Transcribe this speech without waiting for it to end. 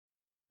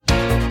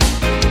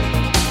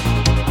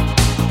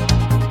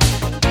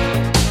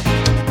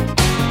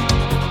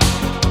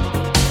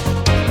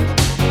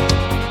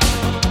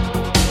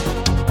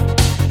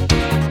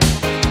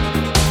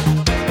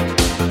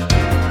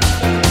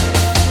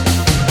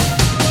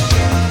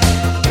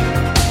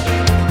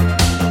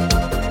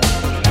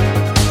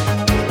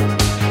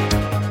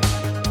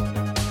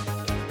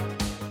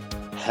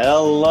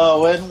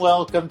Hello and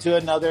welcome to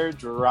another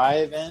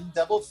Drive-In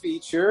Double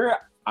Feature.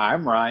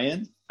 I'm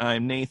Ryan.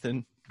 I'm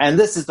Nathan. And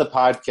this is the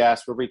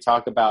podcast where we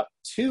talk about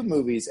two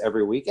movies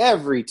every week,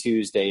 every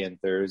Tuesday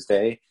and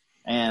Thursday.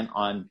 And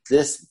on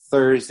this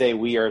Thursday,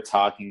 we are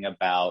talking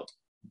about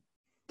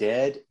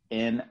Dead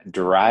in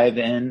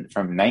Drive-In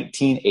from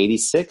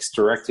 1986,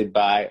 directed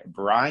by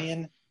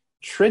Brian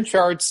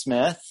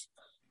Trenchard-Smith.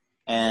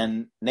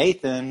 And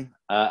Nathan,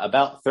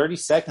 about 30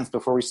 seconds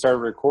before we started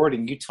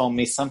recording, you told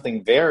me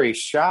something very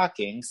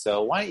shocking.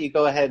 So why don't you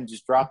go ahead and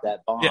just drop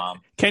that bomb? Yeah.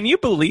 Can you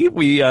believe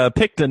we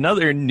picked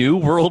another New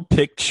World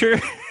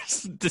Pictures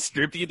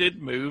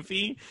distributed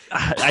movie?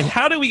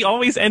 How do we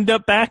always end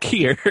up back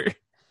here?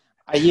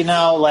 In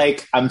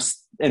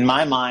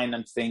my mind,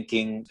 I'm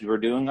thinking we're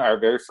doing our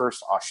very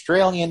first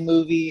Australian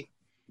movie.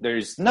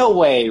 There's no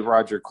way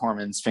Roger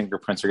Corman's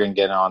fingerprints are going to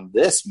get on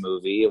this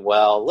movie.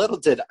 Well, little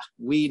did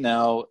we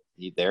know,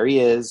 there he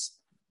is,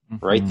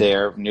 right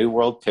there, New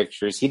World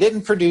Pictures. He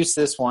didn't produce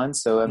this one,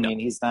 so,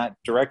 he's not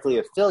directly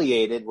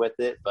affiliated with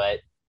it, but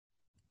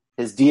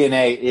his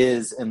DNA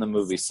is in the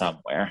movie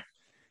somewhere.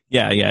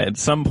 Yeah. At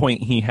some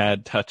point, he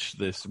had touched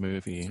this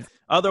movie.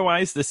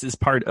 Otherwise, this is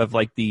part of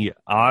the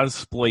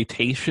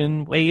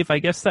Ozploitation wave, I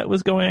guess, that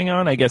was going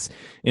on. I guess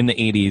in the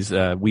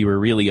 80s, we were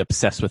really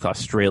obsessed with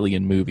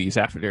Australian movies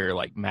after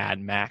Mad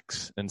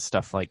Max and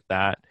stuff like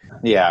that.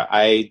 Yeah,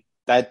 I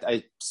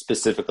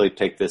specifically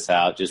picked this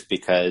out just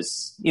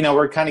because,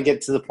 we're kind of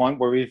getting to the point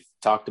where we've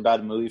talked about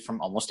a movie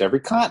from almost every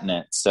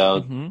continent.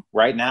 So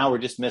right now we're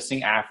just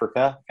missing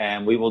Africa,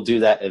 and we will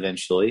do that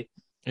eventually.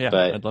 Yeah,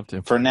 but I'd love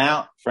to. For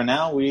now,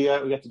 we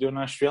got to do an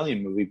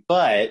Australian movie.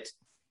 But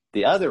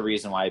the other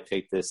reason why I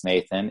picked this,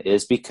 Nathan,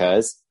 is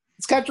because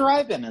it's got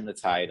drive-in in the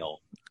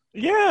title.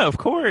 Yeah, of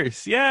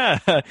course. Yeah.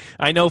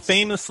 I know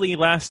famously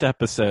last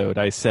episode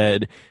I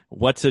said,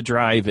 what's a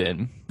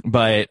drive-in?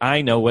 But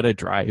I know what a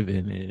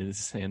drive-in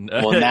is. And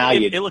well, now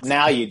you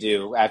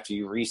do after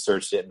you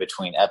researched it in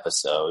between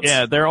episodes.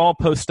 Yeah, they're all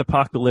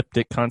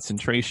post-apocalyptic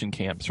concentration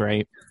camps,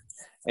 right?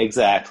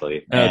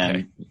 Exactly.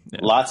 And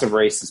lots of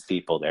racist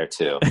people there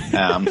too.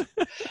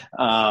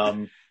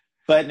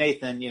 But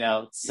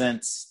Nathan,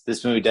 since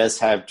this movie does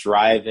have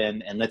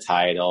drive-in in the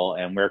title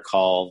and we're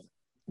called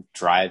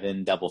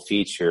Drive-In Double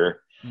Feature,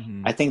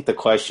 I think the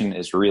question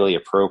is really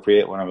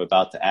appropriate when I'm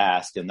about to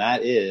ask, and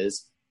that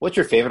is, what's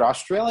your favorite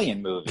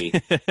Australian movie?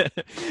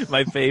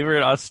 My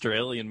favorite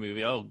Australian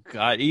movie? Oh,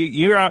 God.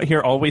 You're out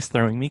here always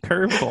throwing me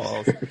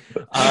curveballs.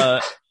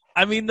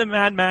 The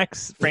Mad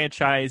Max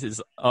franchise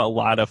is a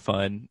lot of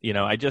fun.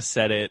 I just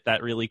said it.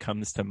 That really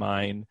comes to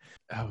mind.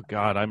 Oh,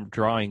 God, I'm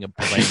drawing a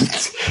blank.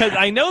 Because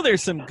I know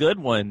there's some good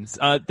ones.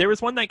 There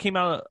was one that came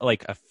out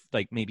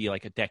maybe a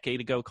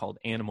decade ago called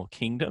Animal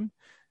Kingdom.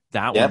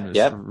 That one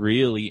was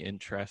really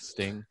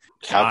interesting.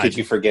 How could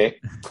you forget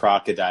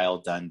Crocodile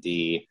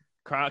Dundee?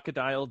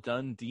 Crocodile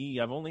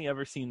Dundee. I've only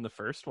ever seen the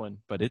first one,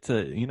 but it's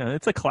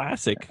a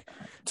classic.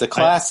 It's a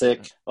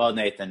classic. Well,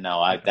 Nathan,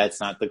 no,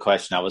 that's not the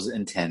question I was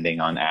intending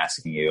on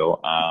asking you.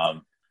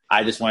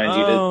 I just wanted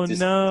you to. Oh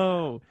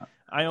no!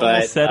 I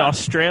almost said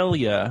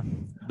Australia.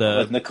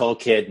 With Nicole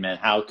Kidman.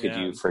 How could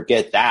you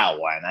forget that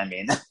one?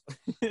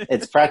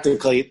 It's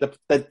practically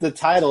the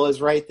title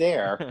is right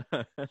there.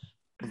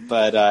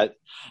 But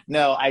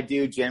no, I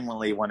do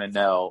genuinely want to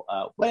know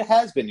what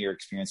has been your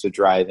experience with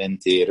drive-in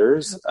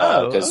theaters?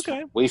 Because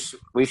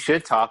we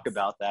should talk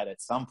about that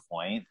at some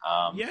point.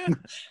 I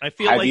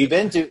feel have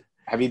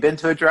you been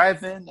to a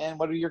drive-in, and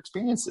what are your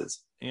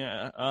experiences?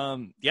 Yeah,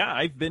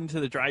 I've been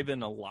to the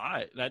drive-in a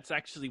lot. That's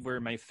actually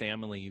where my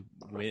family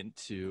went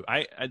to.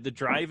 The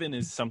drive-in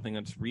is something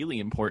that's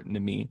really important to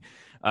me.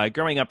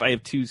 Growing up, I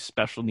have two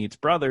special needs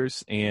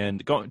brothers,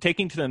 and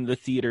taking them to the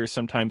theater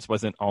sometimes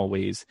wasn't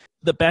always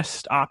the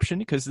best option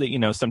because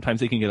sometimes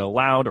they can get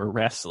loud or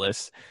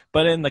restless.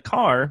 But in the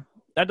car,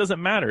 that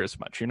doesn't matter as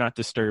much. You're not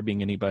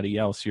disturbing anybody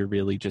else. You're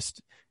really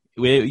just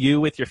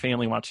you with your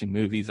family watching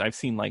movies. I've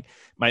seen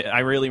I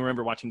really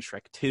remember watching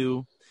Shrek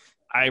 2.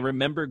 I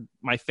remember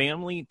my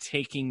family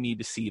taking me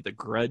to see The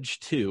Grudge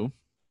 2,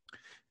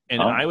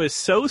 and I was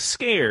so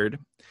scared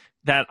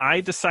that I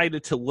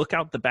decided to look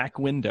out the back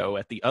window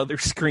at the other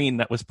screen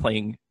that was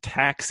playing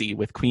Taxi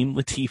with Queen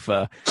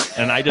Latifah,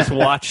 and I just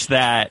watched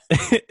that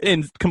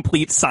in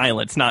complete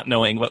silence, not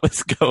knowing what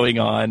was going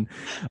on.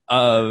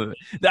 I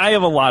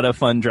have a lot of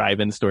fun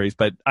drive-in stories,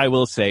 but I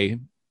will say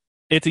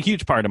it's a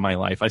huge part of my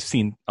life. I've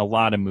seen a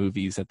lot of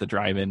movies at the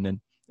drive-in,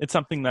 and it's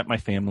something that my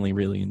family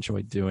really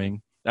enjoyed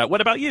doing. What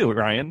about you,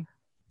 Ryan?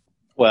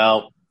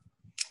 Well,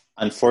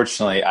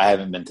 unfortunately, I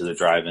haven't been to the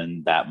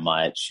drive-in that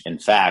much. In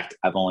fact,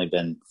 I've only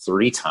been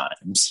 3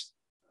 times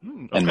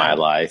in my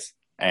life.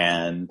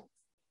 And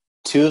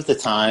 2 of the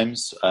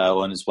times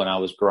was when I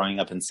was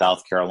growing up in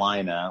South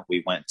Carolina.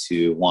 We went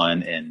to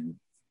one in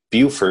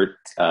Beaufort,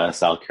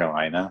 South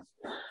Carolina.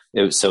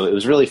 It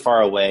was really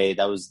far away.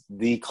 That was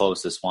the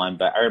closest one.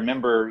 But I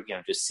remember,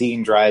 just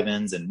seeing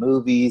drive-ins and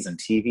movies and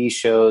TV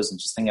shows and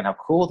just thinking how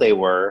cool they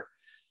were.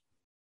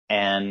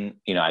 And,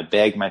 I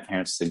begged my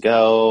parents to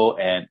go,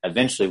 and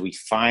eventually we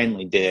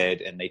finally did,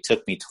 and they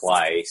took me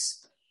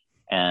twice.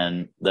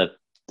 And the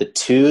the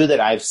two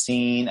that I've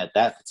seen at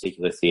that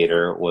particular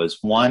theater was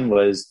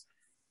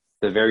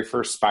the very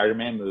first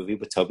Spider-Man movie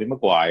with Tobey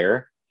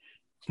Maguire.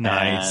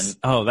 Nice.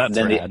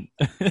 That's rad.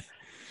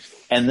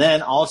 And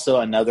then also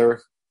another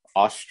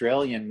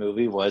Australian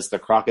movie was the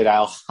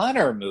Crocodile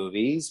Hunter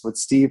movies with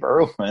Steve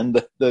Irwin,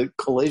 the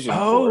collision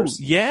course.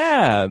 Oh,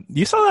 yeah.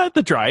 You saw that at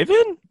the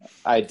drive-in?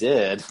 I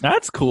did.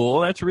 That's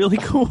cool. That's really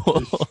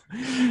cool.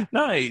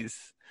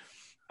 Nice.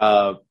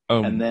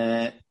 And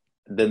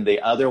then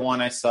the other one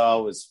I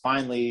saw was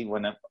finally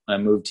when I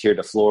moved here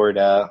to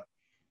Florida.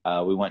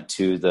 We went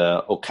to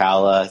the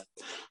Ocala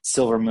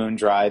Silver Moon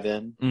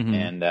Drive-In,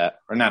 and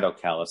or not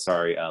Ocala,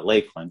 sorry,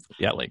 Lakeland.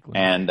 Yeah, Lakeland.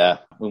 And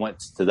we went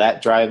to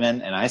that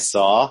drive-in, and I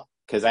saw,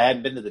 because I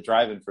hadn't been to the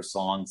drive-in for so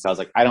long, so I was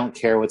like, I don't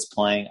care what's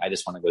playing. I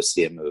just want to go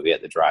see a movie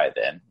at the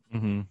drive-in.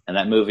 And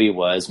that movie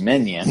was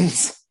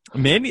Minions.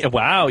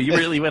 Wow, you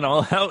really went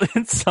all out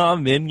and saw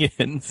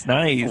Minions.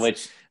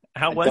 Nice.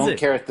 How was it? I don't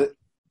care if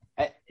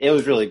it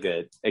was really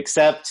good,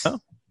 except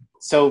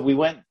so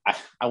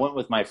I went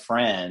with my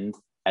friend.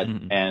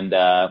 And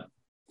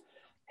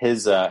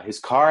his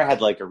car had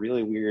like a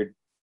really weird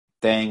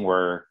thing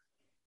where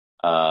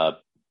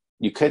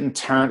you couldn't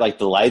turn, like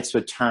the lights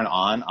would turn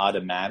on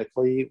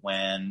automatically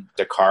when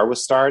the car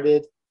was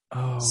started.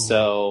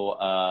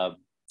 So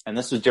and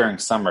this was during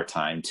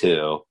summertime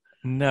too.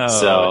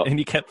 No, and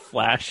you kept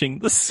flashing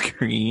the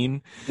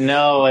screen.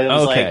 No, it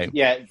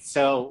was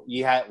so we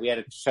had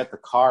to shut the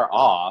car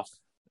off.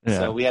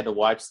 So we had to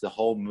watch the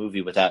whole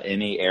movie without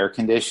any air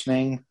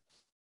conditioning,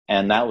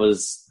 and that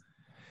was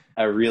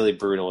a really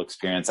brutal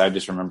experience. I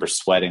just remember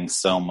sweating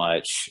so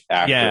much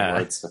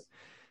afterwards.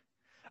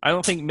 I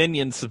don't think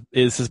Minions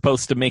is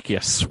supposed to make you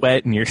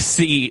sweat in your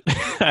seat.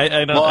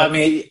 I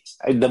mean,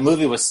 the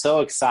movie was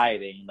so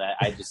exciting that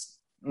I just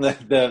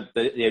the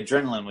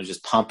adrenaline was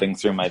just pumping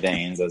through my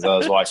veins as I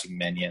was watching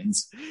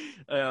Minions.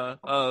 No,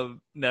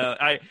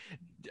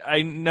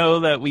 I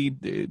know that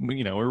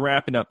we're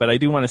wrapping up, but I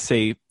do want to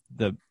say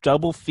the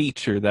double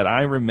feature that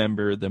I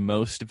remember the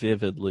most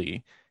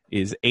vividly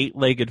is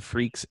Eight-Legged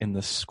Freaks and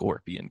the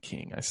Scorpion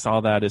King. I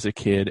saw that as a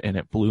kid, and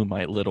it blew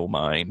my little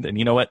mind. And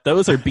you know what?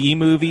 Those are B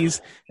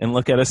movies, and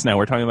look at us now.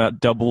 We're talking about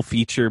double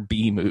feature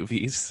B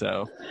movies.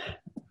 So,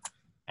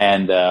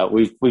 and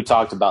we've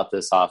talked about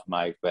this off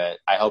mic, but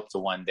I hope to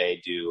one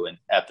day do an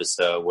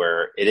episode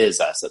where it is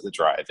us at the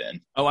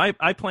drive-in. Oh,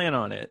 I plan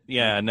on it.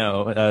 Yeah,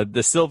 no.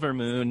 The Silver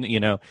Moon,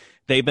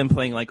 they've been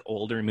playing like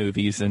older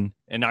movies, and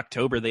in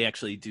October they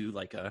actually do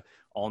like a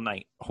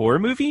all-night horror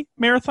movie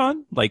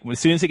marathon. Like as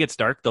soon as it gets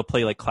dark, they'll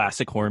play like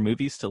classic horror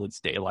movies till it's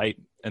daylight,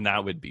 and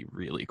that would be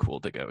really cool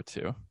to go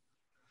to.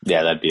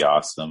 Yeah, that'd be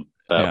awesome.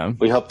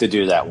 But we hope to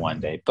do that one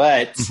day.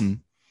 But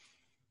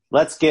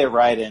let's get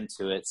right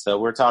into it. So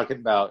we're talking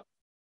about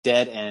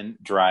Dead End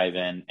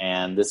Drive-In,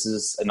 and this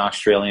is an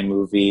Australian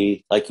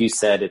movie. Like you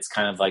said, it's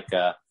kind of like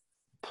a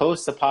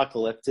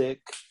post-apocalyptic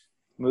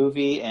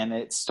movie, and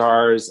it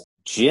stars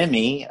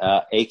Jimmy,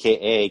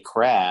 aka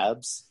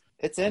Krabs.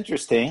 It's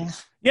interesting.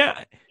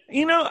 Yeah,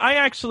 I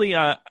actually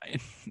I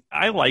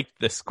liked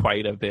this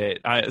quite a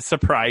bit.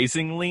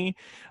 Surprisingly,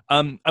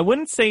 I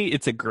wouldn't say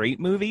it's a great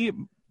movie,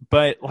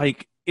 but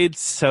like it's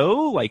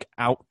so like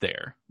out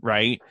there,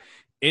 right?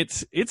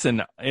 It's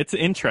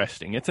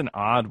interesting. It's an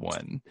odd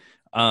one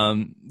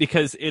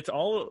because it's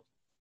all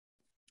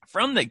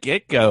from the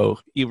get-go.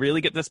 You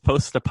really get this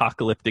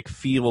post-apocalyptic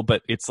feel,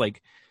 but it's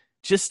like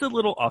just a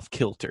little off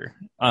kilter.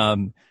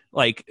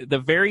 Like the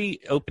very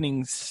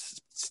opening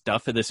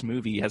stuff of this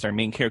movie has our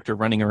main character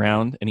running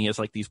around, and he has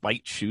like these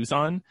white shoes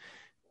on,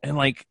 and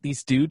like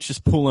these dudes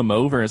just pull him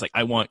over and is like,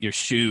 I want your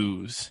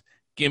shoes,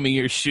 give me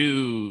your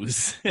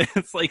shoes.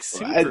 It's like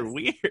super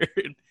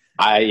weird.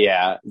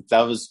 That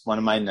was one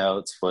of my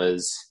notes,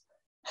 was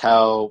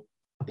how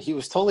he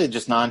was totally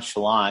just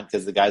nonchalant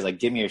because the guy's like,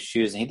 give me your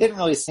shoes, and he didn't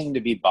really seem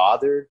to be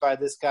bothered by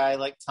this guy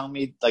telling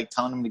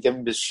him to give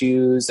him his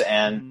shoes.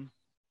 And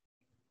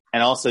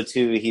also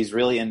too, he's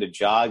really into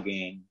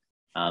jogging,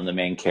 the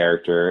main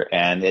character,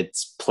 and it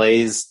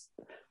plays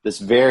this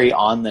very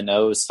on the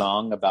nose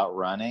song about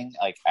running,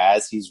 like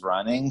as he's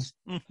running,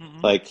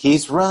 like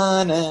he's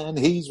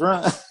running.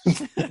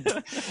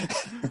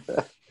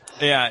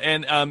 Yeah,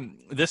 and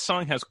this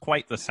song has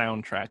quite the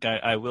soundtrack.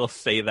 I will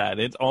say that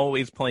it's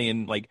always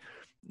playing like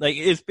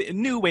it's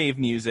new wave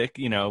music,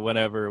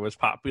 whatever was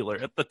popular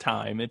at the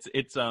time. It's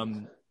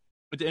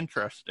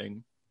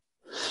interesting.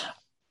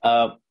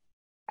 The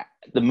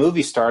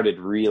movie started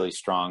really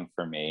strong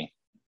for me.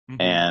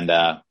 And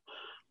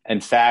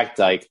in fact,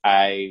 like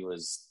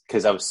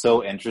because I was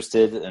so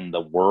interested in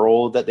the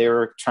world that they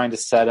were trying to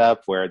set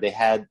up, where they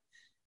had,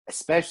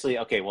 especially,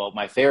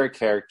 my favorite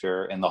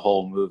character in the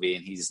whole movie,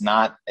 and he's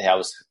not,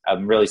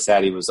 I'm really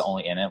sad he was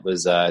only in it,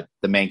 was the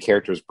main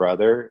character's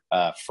brother,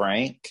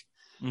 Frank,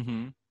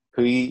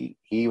 who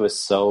he was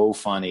so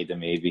funny to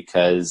me,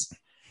 because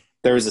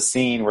there was a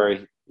scene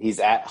where he's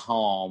at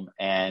home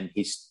and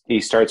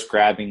he starts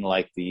grabbing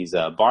like these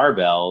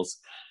barbells.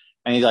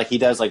 And he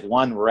does like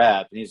one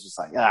rep, and he's just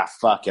like,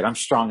 fuck it, I'm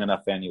strong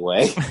enough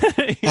anyway.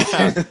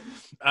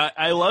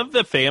 I love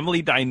the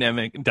family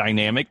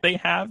dynamic they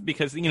have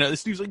because,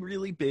 this dude's like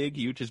really big,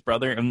 huge, his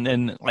brother. And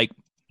then like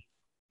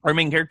our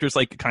main character is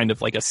like kind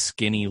of like a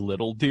skinny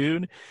little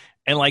dude.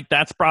 And like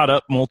that's brought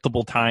up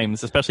multiple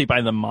times, especially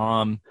by the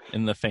mom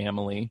in the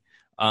family.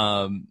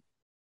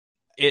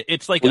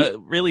 It's like a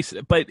really,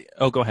 but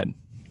go ahead.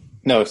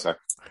 No, sorry.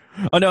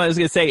 Oh no, I was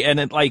gonna say, and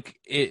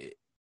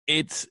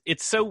it's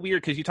so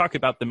weird because you talk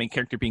about the main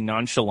character being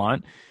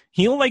nonchalant.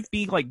 He'll like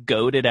be like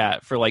goaded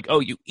at for like, oh,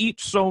 you eat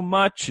so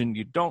much and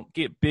you don't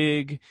get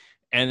big,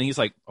 and he's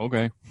like,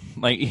 okay,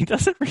 like he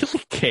doesn't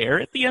really care.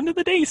 At the end of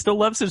the day, he still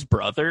loves his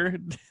brother.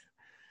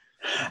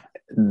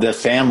 The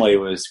family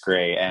was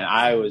great, and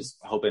I was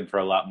hoping for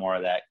a lot more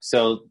of that.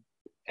 So,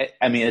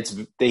 I mean, it's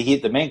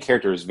the main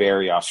character is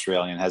very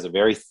Australian, has a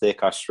very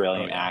thick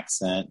Australian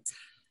accent,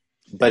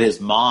 but his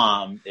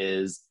mom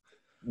is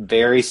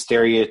very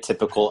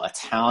stereotypical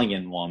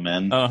Italian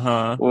woman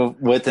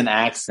with an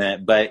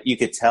accent, but you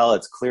could tell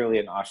it's clearly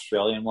an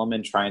Australian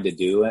woman trying to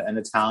do an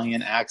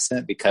Italian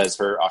accent because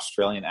her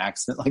Australian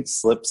accent like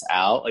slips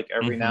out like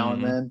every now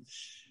and then.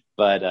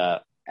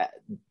 But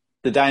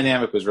the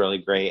dynamic was really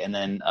great. And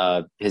then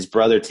his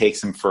brother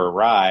takes him for a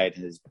ride.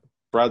 His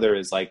brother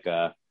is like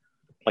a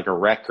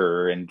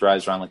wrecker and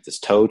drives around like this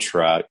tow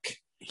truck.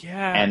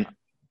 Yeah.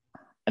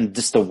 And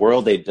just the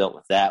world they built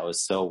with that was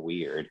so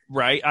weird.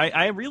 Right.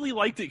 I really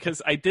liked it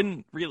because I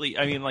didn't really,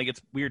 I mean, like,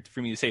 it's weird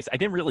for me to say this. I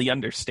didn't really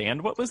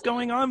understand what was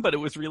going on, but it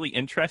was really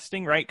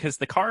interesting, right? Because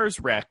the car is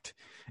wrecked.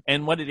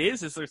 And what it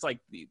is there's like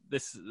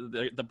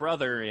the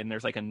brother and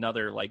there's like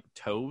another like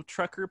tow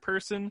trucker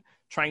person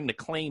trying to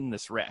claim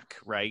this wreck,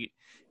 right?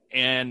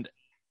 And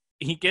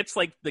he gets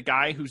like the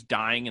guy who's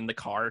dying in the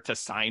car to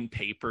sign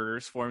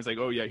papers for him. He's like,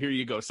 oh yeah, here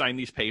you go, sign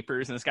these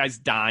papers. And this guy's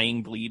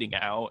dying, bleeding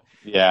out.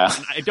 Yeah.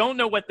 And I don't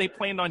know what they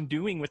planned on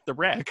doing with the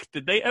wreck.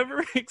 Did they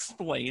ever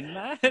explain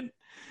that?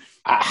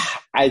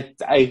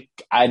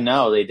 I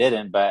know they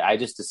didn't, but I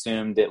just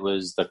assumed it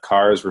was the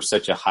cars were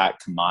such a hot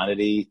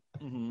commodity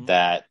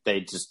that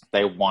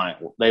they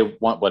want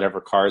whatever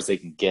cars they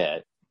can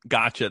get.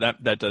 Gotcha.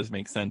 That does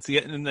make sense.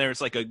 Yeah, and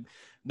there's like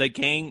the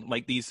gang,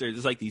 like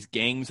there's like these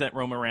gangs that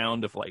roam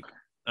around of like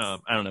I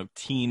don't know,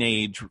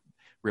 teenage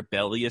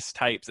rebellious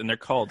types, and they're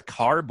called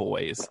car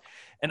boys.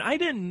 And I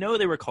didn't know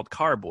they were called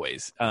car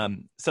boys.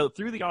 So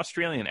through the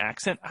Australian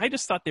accent, I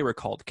just thought they were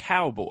called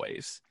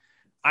cowboys.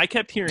 I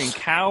kept hearing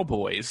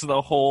cowboys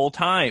the whole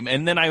time.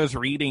 And then I was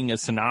reading a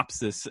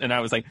synopsis and I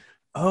was like,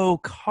 oh,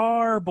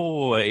 car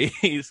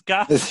boys.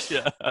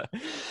 Gotcha.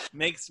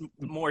 Makes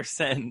more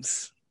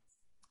sense.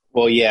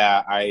 Well,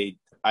 yeah, I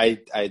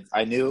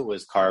knew it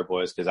was car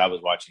boys because I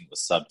was watching with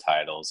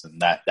subtitles,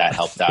 and that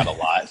helped out a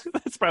lot.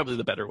 That's probably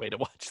the better way to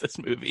watch this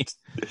movie.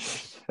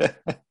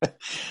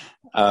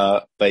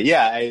 But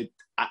yeah,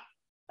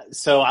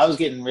 so I was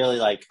getting really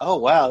like, oh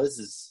wow, this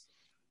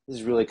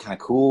is really kind of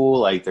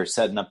cool. Like they're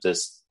setting up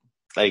this,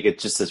 like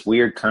it's just this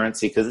weird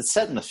currency because it's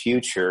set in the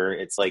future.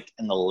 It's like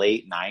in the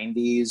late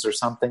 90s or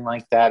something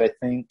like that, I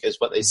think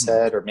is what they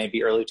said, or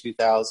maybe early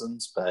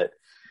 2000s. But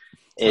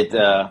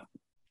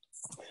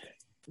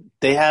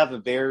they have a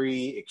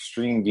very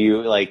extreme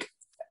view. Like,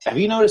 have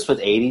you noticed with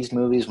 80s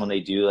movies when they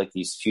do like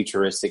these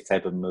futuristic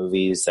type of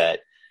movies that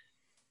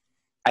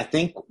I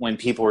think when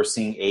people were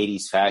seeing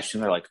 80s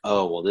fashion, they're like,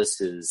 oh, well, this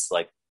is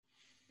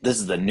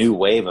the new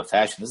wave of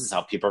fashion. This is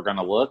how people are going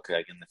to look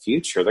like in the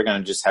future. They're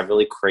going to just have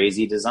really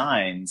crazy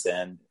designs.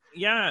 And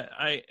yeah,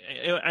 I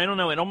don't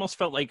know. It almost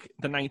felt like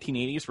the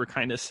 1980s were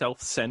kind of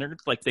self-centered.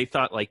 Like they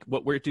thought like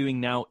what we're doing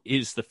now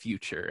is the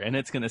future and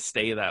it's going to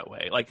stay that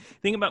way. Like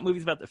think about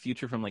movies about the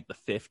future from like the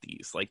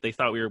 50s. Like they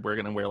thought we're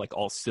going to wear like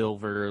all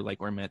silver,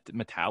 like we're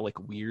metallic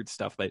weird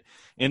stuff. But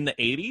in the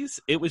 80s,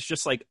 it was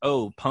just like,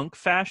 oh, punk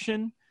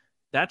fashion,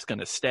 that's going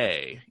to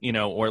stay,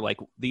 or like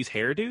these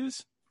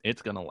hairdos,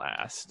 it's going to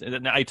last.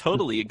 And I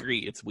totally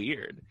agree. It's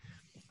weird.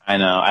 I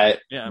know.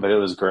 But it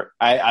was great.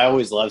 I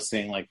always love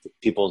seeing like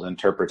people's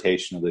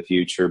interpretation of the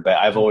future, but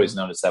I've always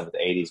noticed that with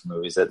 80s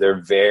movies that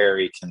they're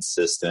very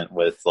consistent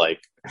with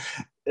like,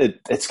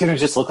 it's going to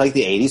just look like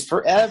the 80s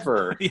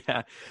forever.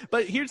 Yeah.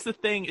 But here's the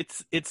thing.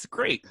 It's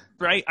great,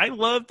 right? I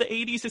love the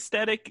 80s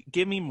aesthetic.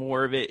 Give me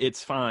more of it.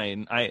 It's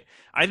fine. I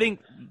think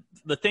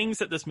the things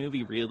that this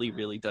movie really,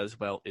 really does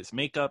well is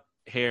makeup,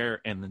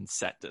 hair, and then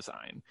set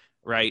design,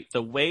 right?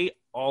 The way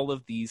all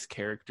of these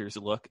characters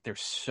look, they're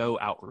so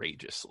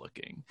outrageous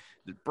looking.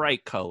 The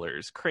bright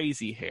colors,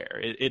 crazy hair.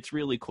 It's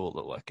really cool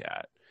to look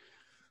at.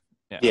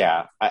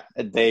 Yeah.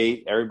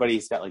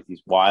 Everybody's got like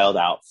these wild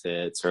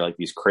outfits or like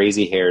these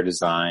crazy hair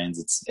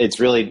designs. It's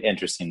really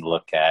interesting to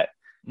look at.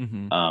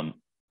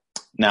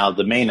 Now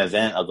the main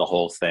event of the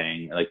whole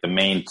thing, like the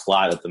main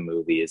plot of the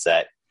movie is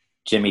that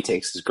Jimmy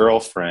takes his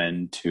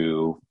girlfriend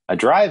to a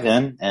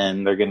drive-in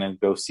and they're going to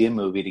go see a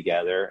movie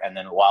together. And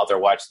then while they're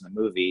watching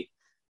the movie,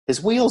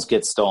 his wheels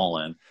get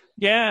stolen.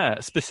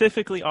 Yeah,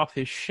 specifically off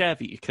his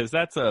Chevy, because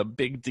that's a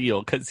big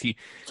deal. Because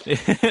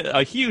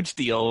a huge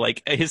deal.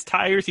 Like his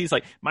tires, he's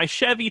like, my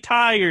Chevy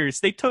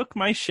tires. They took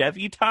my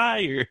Chevy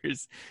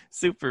tires.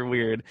 Super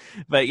weird.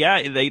 But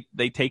yeah,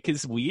 they take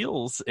his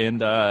wheels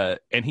and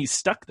he's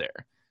stuck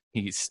there.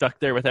 He's stuck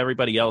there with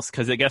everybody else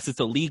because I guess it's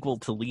illegal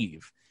to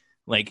leave.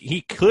 Like,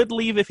 he could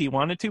leave if he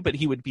wanted to, but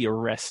he would be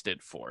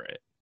arrested for it.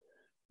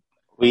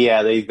 Well,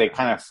 yeah, they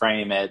kind of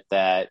frame it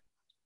that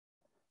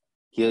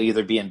he'll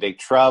either be in big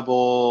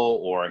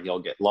trouble or he'll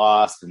get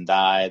lost and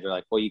die. They're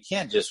like, well, you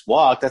can't just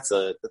walk. That's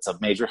a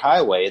major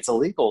highway. It's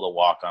illegal to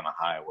walk on a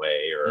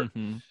highway. Or,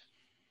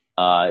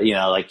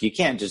 like, you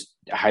can't just,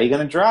 how are you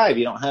going to drive?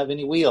 You don't have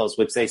any wheels,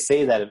 which they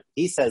say that.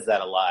 He says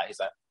that a lot. He's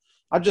like,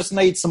 I just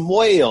need some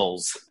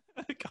wheels.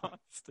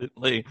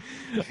 Constantly.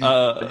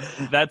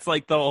 That's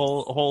like the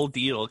whole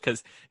deal,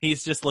 because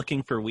he's just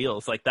looking for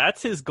wheels. Like,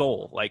 that's his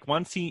goal. Like,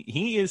 once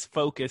he is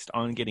focused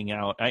on getting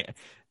out.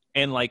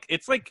 And like,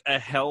 it's like a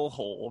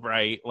hellhole,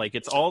 right? Like,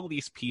 it's all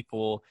these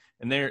people,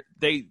 and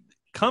they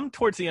come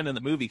towards the end of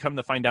the movie, come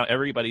to find out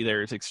everybody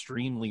there is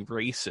extremely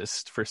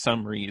racist for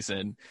some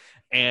reason.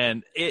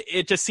 And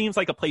it just seems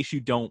like a place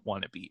you don't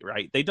want to be,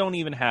 right? They don't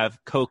even have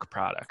Coke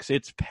products.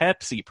 It's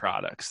Pepsi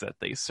products that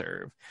they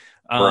serve.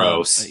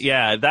 Gross.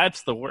 Yeah,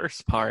 that's the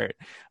worst part.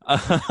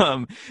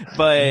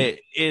 But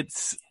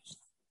it's,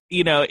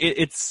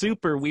 it's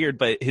super weird.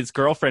 But his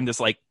girlfriend is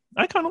like,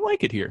 I kind of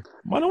like it here.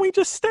 Why don't we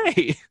just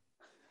stay?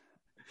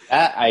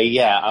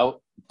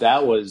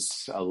 That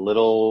was a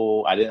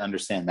little, I didn't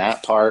understand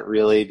that part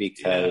really,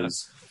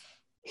 because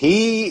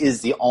he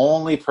is the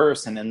only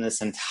person in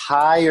this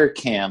entire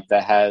camp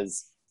that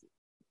has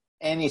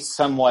any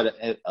somewhat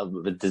of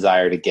a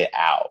desire to get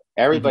out.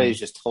 Everybody's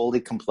just totally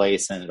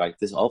complacent. Like,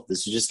 this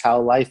is just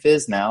how life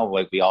is now.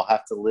 Like, we all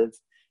have to live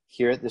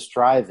here at this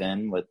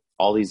drive-in with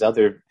all these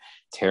other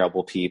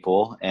terrible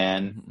people.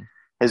 And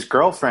his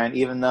girlfriend,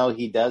 even though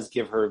he does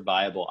give her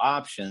viable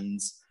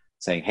options,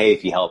 saying, hey,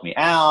 if you help me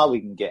out,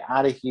 we can get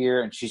out of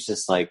here. And she's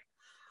just like,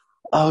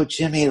 oh,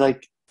 Jimmy,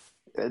 like,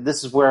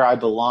 this is where I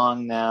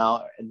belong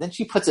now. And then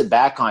she puts it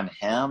back on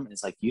him.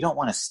 It's like, you don't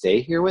want to stay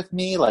here with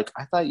me? Like,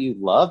 I thought you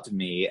loved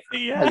me.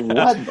 Yeah.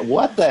 Like,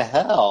 what the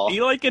hell?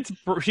 She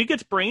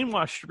gets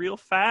brainwashed real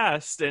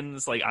fast, and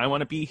it's like, I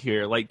want to be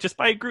here. Like, just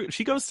by a group.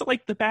 She goes to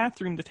like the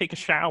bathroom to take a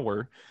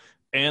shower,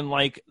 and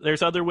like,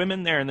 there's other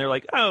women there, and they're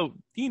like, oh,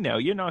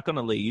 you're not going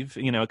to leave,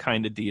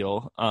 kind of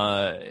deal.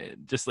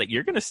 Just like,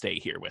 you're going to stay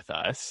here with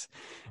us.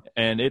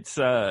 And it's,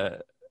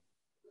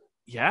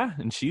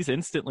 and she's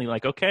instantly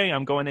like, okay,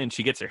 I'm going in.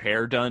 She gets her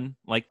hair done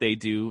like they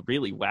do,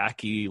 really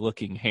wacky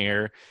looking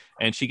hair.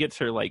 And she gets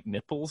her like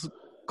nipples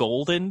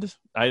goldened.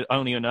 I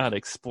don't even know how to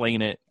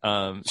explain it.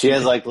 She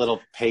has like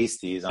little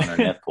pasties on her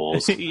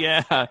nipples.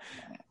 Yeah.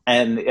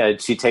 And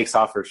she takes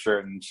off her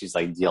shirt and she's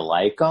like, do you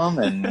like them?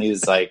 And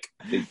he's like,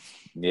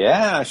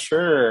 yeah,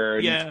 sure.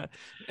 Yeah.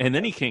 And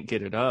then he can't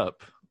get it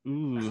up.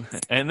 Ooh.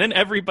 And then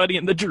everybody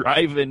in the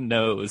drive-in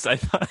knows. I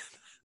thought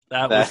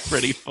that was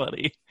pretty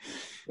funny.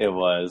 It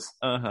was.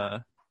 Uh-huh.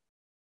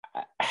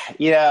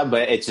 Yeah,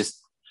 but it just,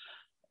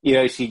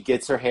 she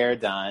gets her hair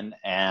done.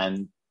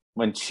 And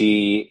when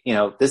she,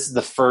 this is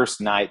the first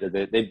night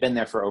that they've been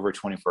there for over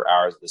 24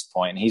 hours at this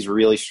point. And he's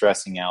really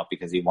stressing out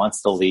because he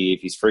wants to leave.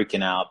 He's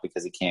freaking out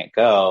because he can't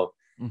go.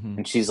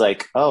 And she's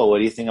like, oh, what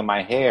do you think of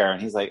my hair?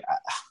 And he's like,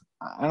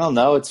 I don't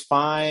know, it's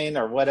fine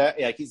or whatever.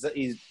 Yeah,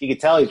 you can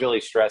tell he's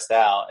really stressed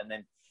out. And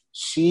then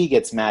she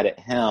gets mad at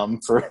him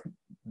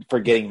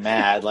for getting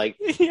mad. Like,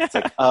 it's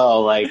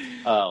like,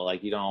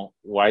 you don't,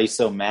 why are you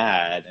so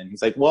mad? And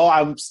he's like, well,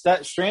 I'm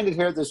stranded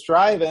here at this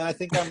drive, and I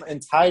think I'm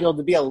entitled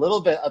to be a little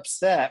bit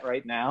upset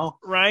right now.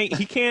 Right.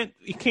 He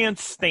can't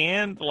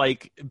stand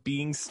like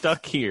being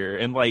stuck here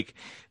and like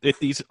with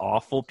these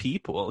awful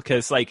people.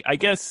 Because like, I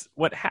guess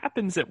what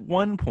happens at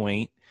one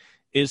point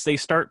is they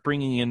start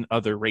bringing in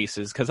other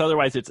races, because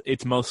otherwise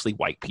it's mostly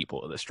white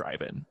people at this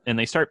drive-in, and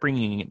they start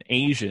bringing in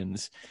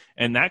Asians,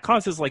 and that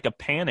causes like a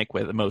panic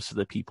with most of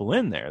the people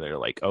in there. They're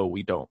like, oh,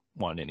 we don't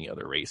want any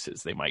other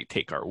races. They might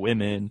take our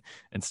women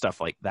and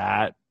stuff like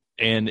that.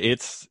 And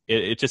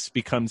it just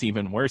becomes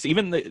even worse.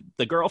 Even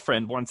the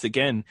girlfriend, once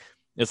again,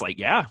 is like,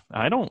 yeah,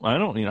 I don't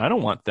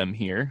want them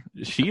here.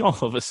 She all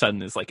of a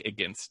sudden is like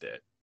against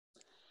it.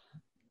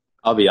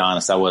 I'll be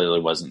honest, I really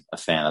wasn't a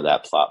fan of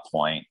that plot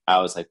point.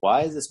 I was like,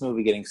 why is this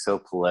movie getting so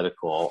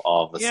political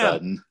all of a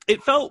sudden?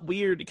 It felt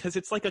weird because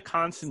it's like a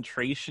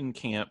concentration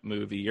camp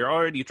movie. You're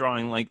already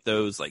drawing like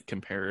those like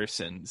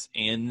comparisons,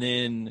 and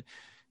then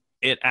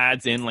it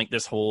adds in like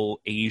this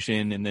whole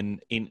Asian and then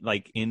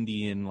like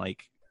Indian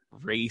like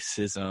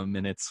racism,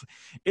 and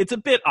it's a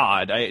bit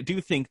odd. I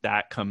do think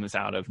that comes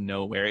out of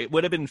nowhere. It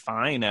would have been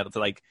fine at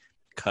like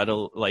cut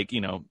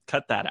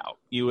that out.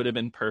 You would have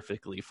been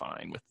perfectly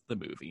fine with the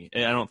movie.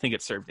 And I don't think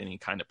it served any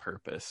kind of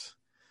purpose.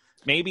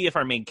 Maybe if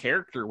our main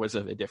character was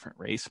of a different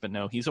race, but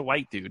no, he's a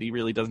white dude. He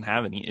really doesn't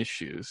have any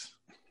issues.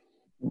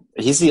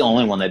 He's the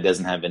only one that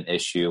doesn't have an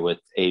issue with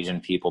Asian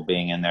people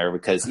being in there,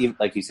 because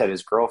like you said,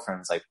 his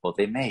girlfriend's like, well,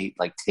 they may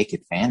like take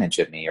advantage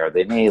of me, or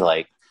they may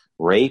like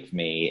rape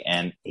me.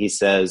 And he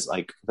says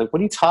like, what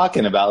are you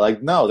talking about?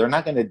 Like, no, they're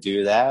not going to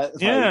do that.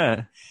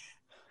 Yeah.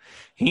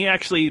 He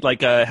actually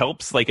like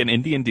helps like an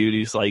Indian dude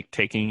who's like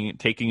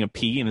taking a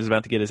pee and is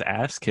about to get his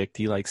ass kicked.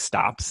 He like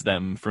stops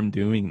them from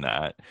doing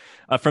that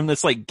from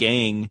this like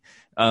gang.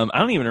 I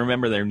don't even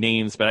remember their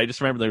names, but I just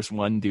remember there's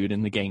one dude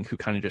in the gang who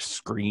kind of just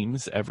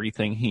screams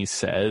everything he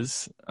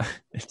says.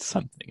 It's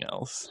something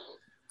else.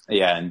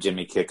 Yeah, and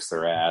Jimmy kicks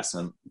their ass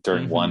and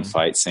during one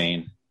fight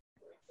scene.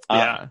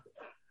 Yeah.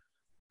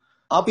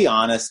 I'll be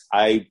honest,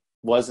 I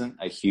wasn't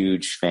a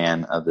huge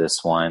fan of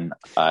this one.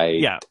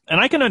 And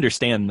I can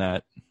understand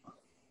that.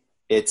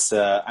 It's,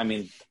 I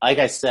mean, like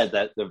I said,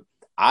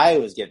 I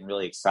was getting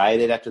really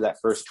excited after that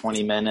first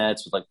 20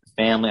 minutes with like the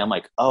family. I'm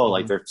like, oh,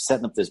 like they're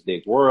setting up this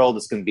big world.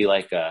 It's going to be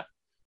like a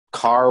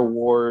Car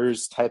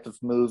Wars type of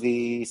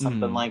movie,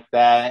 something like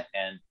that.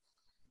 And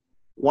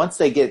once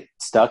they get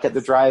stuck at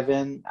the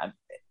drive-in,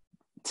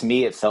 to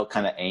me, it felt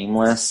kind of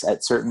aimless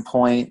at certain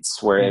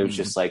points where it was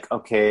just like,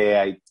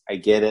 okay, I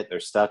get it. They're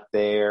stuck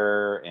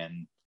there.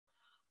 And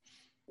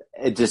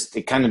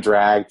it kind of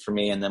dragged for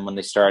me. And then when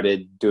they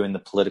started doing the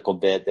political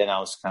bit, then I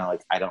was kind of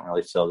like, I don't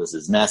really feel this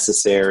is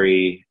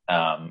necessary.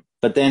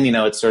 But then,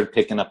 it started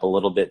picking up a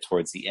little bit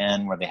towards the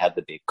end where they had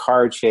the big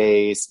car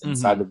chase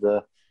inside of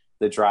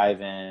the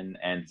drive-in,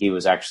 and he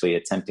was actually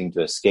attempting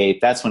to escape.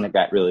 That's when it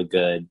got really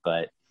good,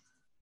 but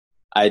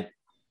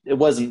it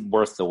wasn't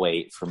worth the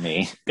wait for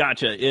me.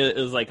 Gotcha. It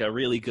was like a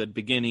really good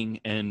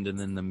beginning, end, and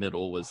then the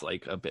middle was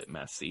like a bit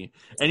messy.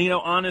 And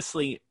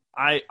honestly,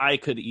 I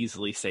could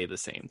easily say the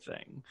same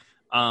thing.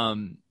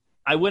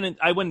 I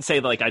wouldn't say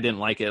like I didn't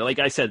like it. Like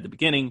I said at the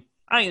beginning,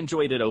 I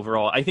enjoyed it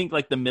overall. I think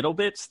like the middle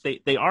bits,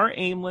 they are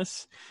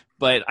aimless,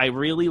 but I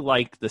really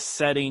like the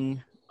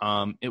setting.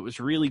 It was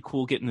really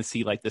cool getting to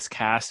see like this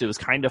cast. It was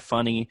kind of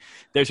funny.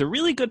 There's a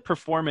really good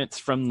performance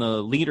from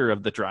the leader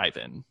of the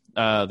drive-in,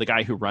 the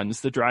guy who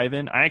runs the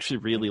drive-in. I actually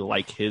really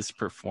like his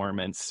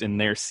performance in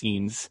their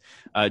scenes,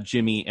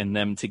 Jimmy and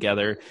them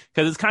together,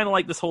 because it's kind of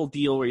like this whole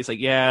deal where he's like,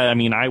 yeah, I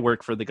mean, I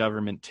work for the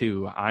government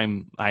too.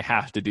 I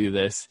have to do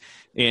this.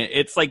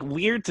 It's like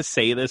weird to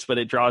say this, but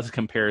it draws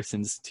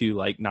comparisons to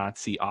like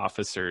Nazi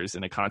officers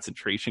in a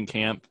concentration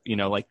camp,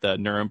 like the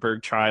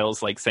Nuremberg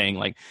trials, like saying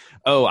like,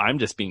 oh, I'm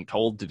just being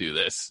told to do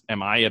this.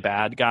 Am I a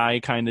bad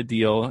guy kind of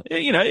deal?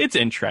 It's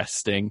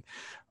interesting.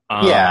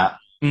 Yeah.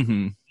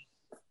 And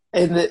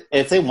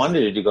if they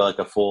wanted to go like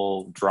a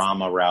full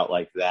drama route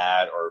like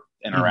that, or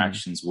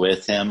interactions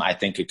with him, I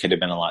think it could have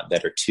been a lot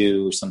better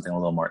too, something a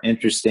little more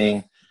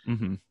interesting.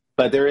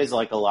 But there is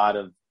like a lot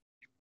of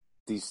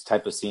these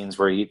type of scenes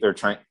where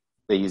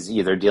he's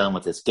either dealing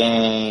with this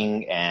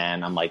gang,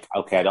 and I'm like,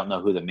 okay, I don't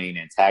know who the main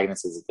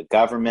antagonist is. Is it the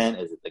government?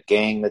 Is it the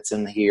gang that's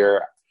in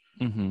here?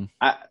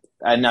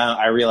 I know,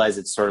 I realize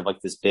it's sort of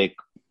like this big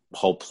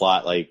whole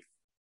plot, like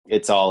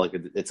it's all like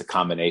it's a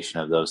combination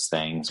of those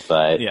things,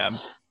 but yeah.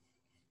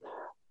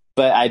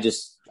 But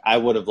I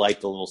would have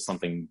liked a little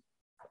something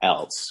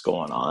else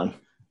going on.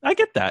 I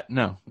get that.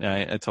 No,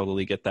 I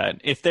totally get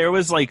that. If there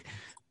was like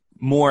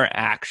more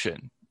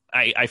action,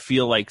 I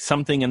feel like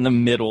something in the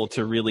middle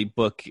to really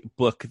book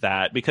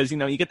that, because,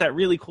 you get that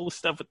really cool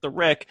stuff with the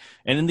wreck,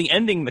 and in the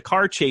ending, the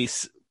car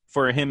chase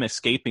for him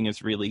escaping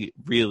is really,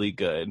 really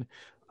good.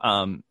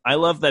 I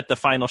love that the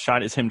final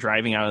shot is him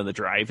driving out of the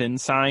drive-in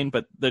sign,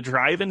 but the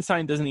drive-in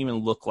sign doesn't even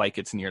look like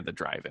it's near the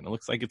drive-in. It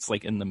looks like it's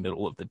like in the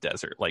middle of the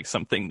desert, like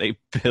something they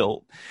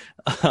built.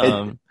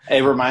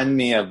 It reminded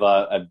me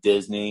of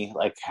Disney,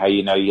 like how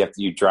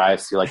you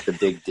drive through like the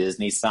big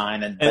Disney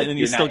sign, and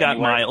you still got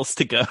miles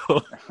to go.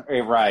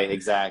 Right,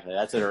 exactly.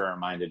 That's what it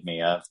reminded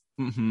me of.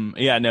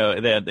 Yeah, no,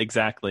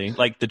 exactly.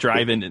 Like the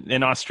drive-in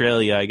in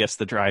Australia, I guess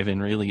the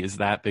drive-in really is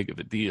that big of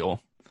a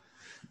deal.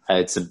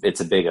 It's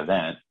a big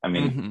event. I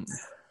mean,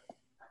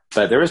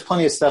 but there is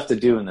plenty of stuff to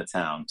do in the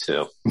town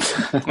too.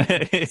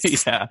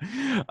 Yeah.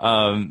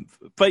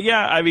 But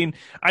yeah, I mean,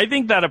 I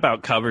think that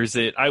about covers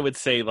it. I would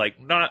say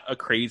like not a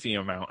crazy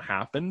amount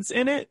happens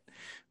in it,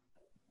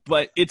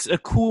 but it's a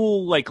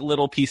cool like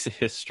little piece of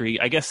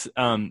history. I guess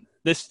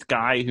this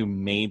guy who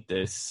made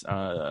this,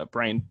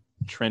 Brian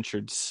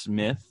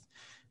Trenchard-Smith,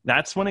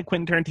 that's one of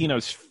Quentin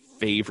Tarantino's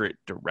favorite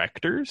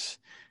directors.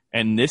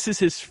 And this is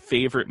his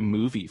favorite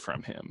movie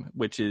from him,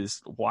 which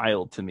is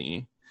wild to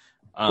me.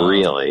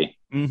 Really?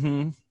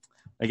 I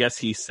guess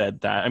he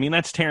said that. I mean,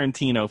 that's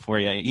Tarantino for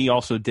you. He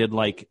also did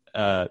like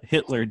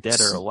Hitler,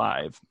 Dead or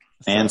Alive.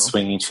 And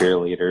Swinging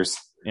Cheerleaders.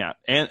 Yeah.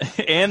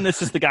 And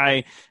this is the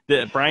guy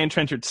that Brian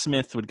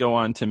Trenchard-Smith would go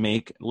on to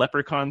make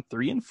Leprechaun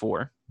 3 and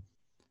 4.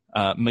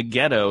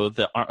 Megiddo,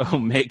 the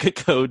Omega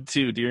Code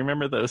 2. Do you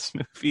remember those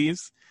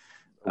movies?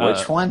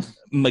 Which one?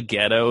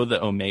 Megiddo,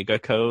 the Omega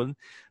Code.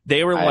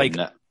 They were like...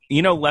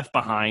 Left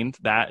Behind,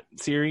 that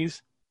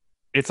series?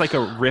 It's like a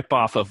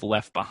ripoff of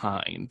Left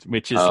Behind,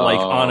 which is like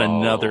on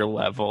another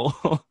level.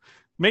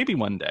 Maybe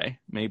one day.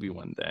 He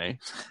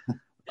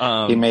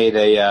made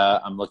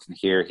I'm looking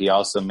here, he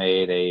also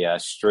made a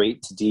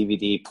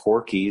straight-to-DVD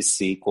Porky's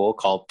sequel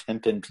called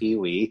Pimpin'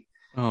 Pee-wee.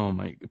 Oh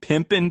my...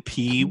 Pimpin'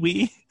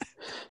 Pee-wee?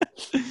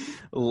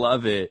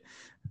 Love it.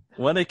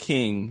 What a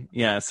king.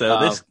 Yeah,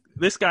 so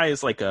this guy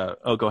is like a...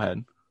 Oh, go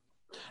ahead.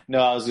 No,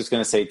 I was just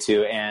going to say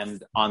too,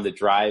 and on the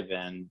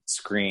drive-in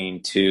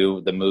screen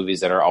too, the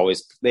movies that are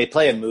always, they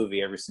play a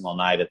movie every single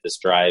night at this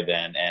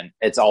drive-in, and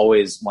it's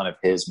always one of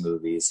his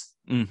movies.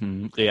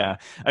 Mm-hmm. Yeah.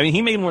 I mean,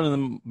 he made one of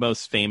the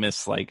most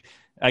famous, like,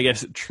 I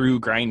guess, true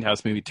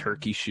grindhouse movie,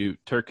 Turkey Shoot.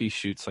 Turkey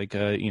Shoot's like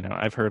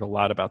I've heard a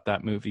lot about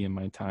that movie in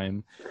my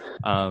time.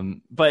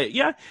 But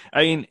yeah,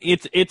 I mean,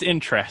 it's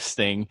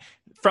interesting.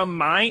 From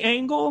my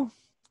angle,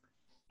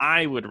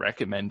 I would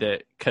recommend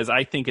it because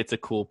I think it's a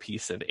cool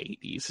piece of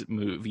 80s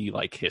movie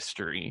like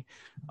history.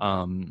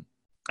 I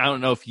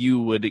don't know if you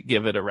would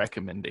give it a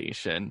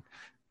recommendation.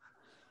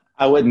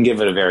 I wouldn't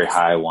give it a very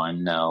high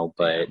one, no,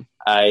 but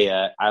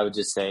I would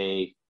just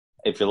say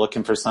if you're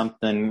looking for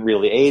something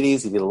really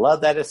 80s, if you love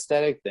that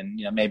aesthetic, then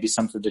maybe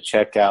something to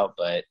check out,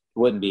 but it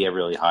wouldn't be a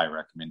really high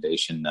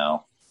recommendation,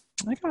 no.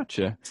 I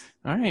gotcha.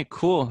 All right,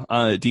 cool.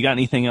 Do you got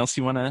anything else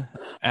you want to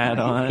add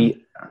on?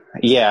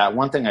 Yeah,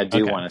 one thing I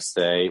do want to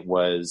say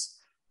was,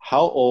 how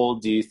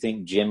old do you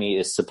think Jimmy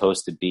is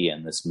supposed to be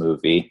in this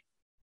movie?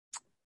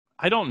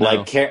 I don't know.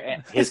 Like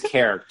his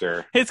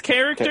character. His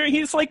character,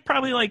 he's like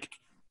probably like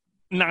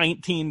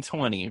 19,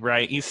 20,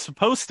 right? He's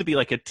supposed to be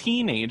like a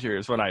teenager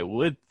is what I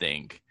would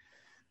think.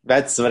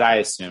 That's what I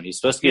assumed. He's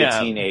supposed to be a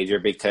teenager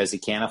because he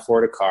can't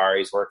afford a car.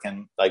 He's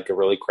working like a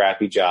really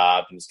crappy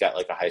job. He's got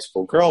like a high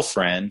school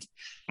girlfriend.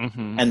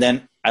 Mm-hmm. And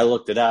then I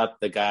looked it up.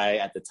 The guy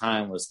at the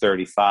time was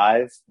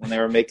 35 when they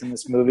were making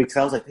this movie. Because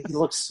I was like, he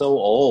looks so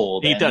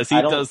old. He does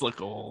look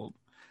old.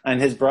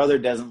 And his brother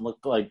doesn't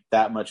look like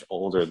that much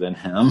older than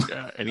him.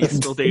 Yeah, and he's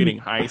still dating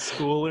high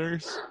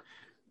schoolers.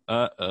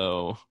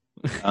 Uh-oh.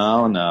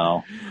 Oh,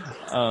 no.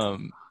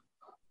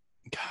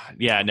 God,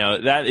 yeah,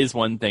 no, that is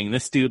one thing.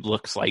 This dude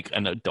looks like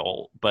an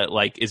adult, but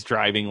like is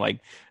driving like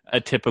a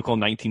typical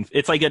 19.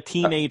 It's like a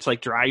teenage like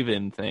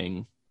drive-in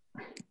thing.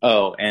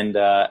 Oh, and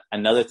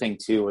another thing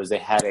too was they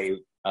had a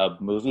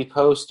movie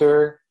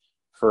poster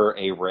for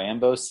a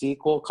Rambo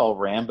sequel called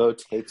Rambo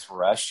Takes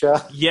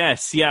Russia.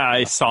 Yes, yeah,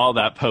 I saw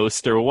that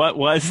poster. What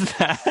was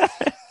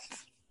that?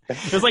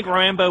 It was like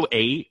Rambo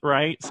 8,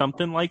 right?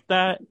 Something like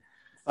that.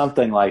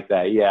 Something like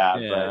that, yeah.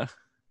 But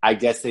I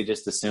guess they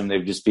just assumed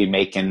they'd just be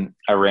making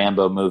a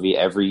Rambo movie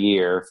every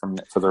year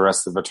for the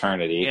rest of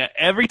eternity. Yeah,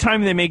 every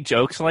time they make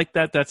jokes like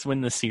that, that's when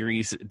the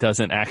series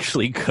doesn't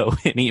actually go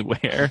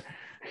anywhere.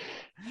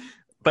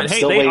 But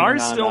hey, they are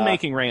still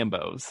making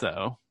Rambos,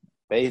 so.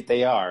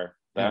 They are.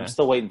 But I'm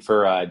still waiting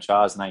for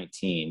Jaws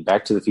 19.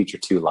 Back to the Future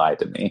 2 lied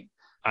to me.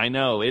 I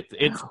know.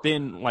 It's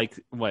been like,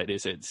 what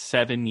is it,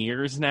 7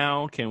 years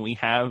now? Can we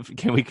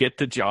get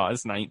to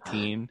Jaws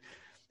 19?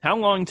 How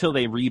long till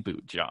they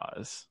reboot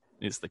Jaws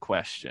is the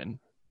question.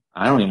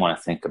 I don't even want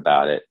to think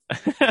about it.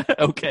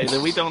 Okay,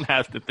 then we don't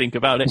have to think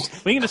about it.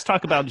 We can just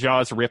talk about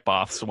Jaws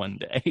ripoffs one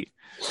day.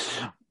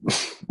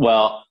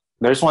 Well,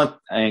 there's one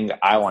thing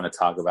I want to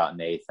talk about,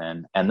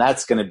 Nathan, and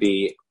that's going to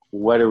be,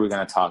 what are we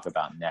going to talk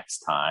about next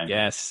time?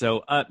 Yes,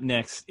 so up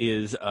next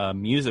is a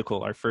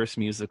musical, our first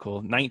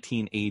musical,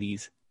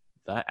 1980s,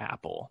 The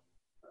Apple.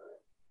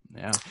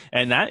 Yeah,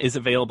 and that is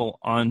available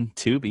on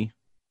Tubi.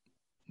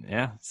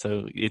 Yeah,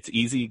 so it's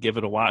easy. Give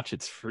it a watch.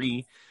 It's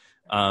free.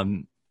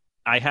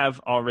 I have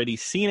already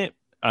seen it.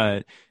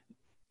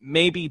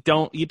 Maybe you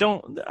don't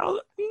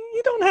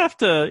have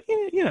to,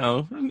 you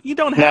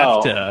don't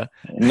have to.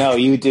 No,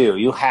 you do.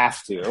 You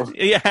have to.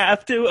 You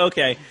have to?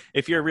 Okay.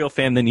 If you're a real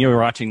fan, then you're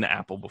watching The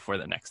Apple before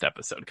the next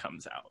episode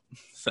comes out.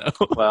 So,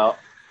 well,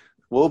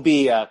 we'll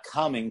be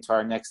coming to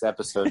our next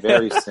episode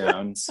very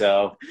soon.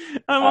 So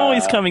I'm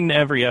always coming to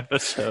every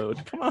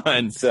episode. Come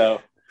on.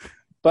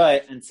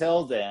 But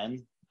until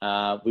then,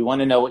 we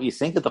want to know what you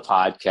think of the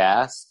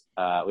podcast.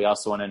 We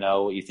also want to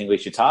know what you think we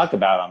should talk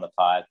about on the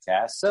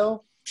podcast.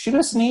 So shoot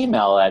us an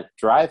email at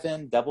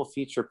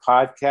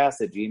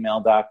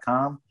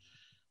drivein-doubleFeaturePodcast@gmail.com.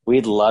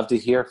 We'd love to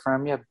hear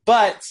from you.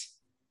 But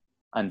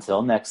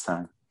until next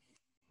time.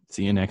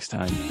 See you next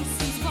time.